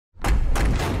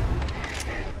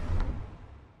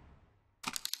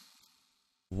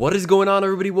What is going on,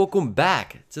 everybody? Welcome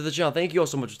back to the channel. Thank you all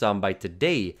so much for stopping by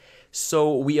today.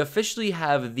 So we officially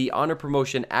have the honor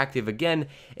promotion active again.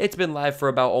 It's been live for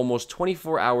about almost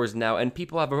 24 hours now, and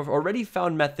people have already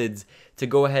found methods to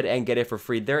go ahead and get it for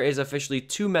free. There is officially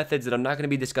two methods that I'm not going to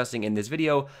be discussing in this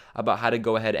video about how to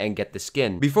go ahead and get the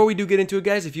skin. Before we do get into it,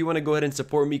 guys, if you want to go ahead and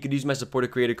support me, you could use my supporter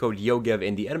creator code Yogev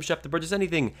in the item shop to purchase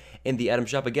anything in the item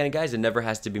shop. Again, guys, it never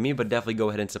has to be me, but definitely go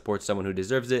ahead and support someone who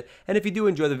deserves it. And if you do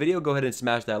enjoy the video, go ahead and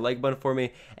smash that like button for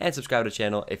me and subscribe to the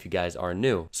channel if you guys are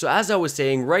new. So as I was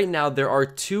saying, right now there are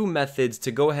two methods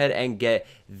to go ahead and get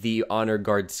the honor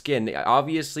guard skin.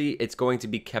 Obviously, it's going to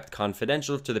be kept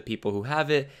confidential to the people who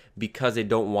have it because they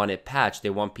don't want it patched. They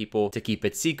want people to keep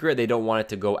it secret. They don't want it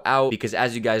to go out because,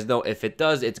 as you guys know, if it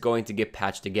does, it's going to get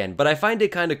patched again. But I find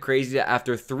it kind of crazy that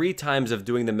after 3 times of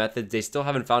doing the methods, they still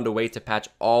haven't found a way to patch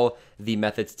all the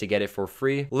methods to get it for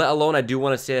free. Let alone, I do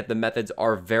want to say that the methods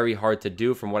are very hard to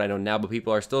do from what I know now, but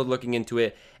people are still looking into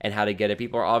it and how to get it.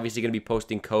 People are obviously going to be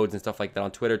posting codes and stuff like that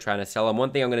on Twitter trying to sell them.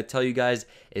 One thing I'm going to tell you guys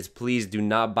is please do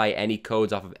not buy any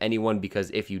codes off of anyone,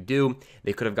 because if you do,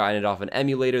 they could have gotten it off an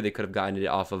emulator, they could have gotten it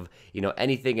off of,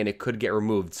 anything, and it could get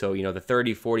removed. So, the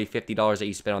 $30, $40, $50 that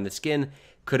you spent on the skin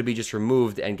could be just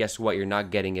removed, and guess what? You're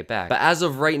not getting it back. But as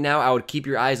of right now, I would keep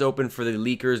your eyes open for the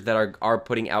leakers that are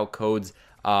putting out codes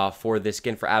for this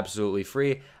skin for absolutely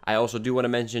free. I also do want to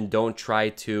mention, don't try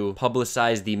to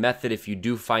publicize the method if you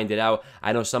do find it out.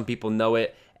 I know some people know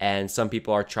it, and some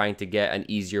people are trying to get an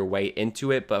easier way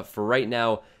into it, but for right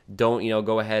now, don't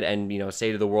go ahead and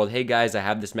say to the world, hey guys, I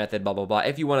have this method, blah blah blah.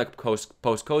 If you want to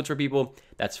post codes for people,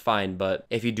 that's fine, but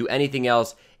if you do anything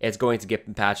else, it's going to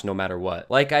get patched no matter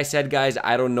what. Like I said, guys,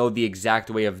 I don't know the exact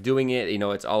way of doing it.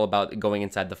 It's all about going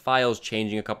inside the files,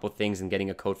 changing a couple things, and getting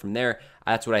a code from there.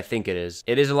 That's what I think it is.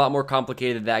 It is a lot more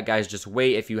complicated than that, guys. Just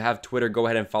wait. If you have Twitter, go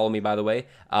ahead and follow me, by the way.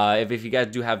 If you guys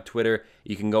do have Twitter,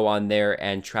 you can go on there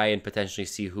and try and potentially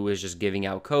see who is just giving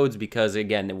out codes, because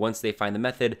again, once they find the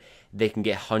method, they can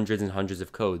get hundreds and hundreds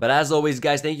of codes. But as always,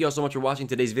 guys, thank you all so much for watching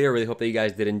today's video. I really hope that you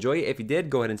guys did enjoy it. If you did,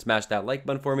 go ahead and smash that like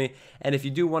button for me. And if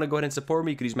you do want to go ahead and support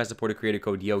me, you can use my supporter creator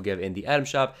code Yogev in the item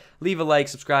shop. Leave a like,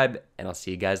 subscribe, and I'll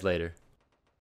see you guys later.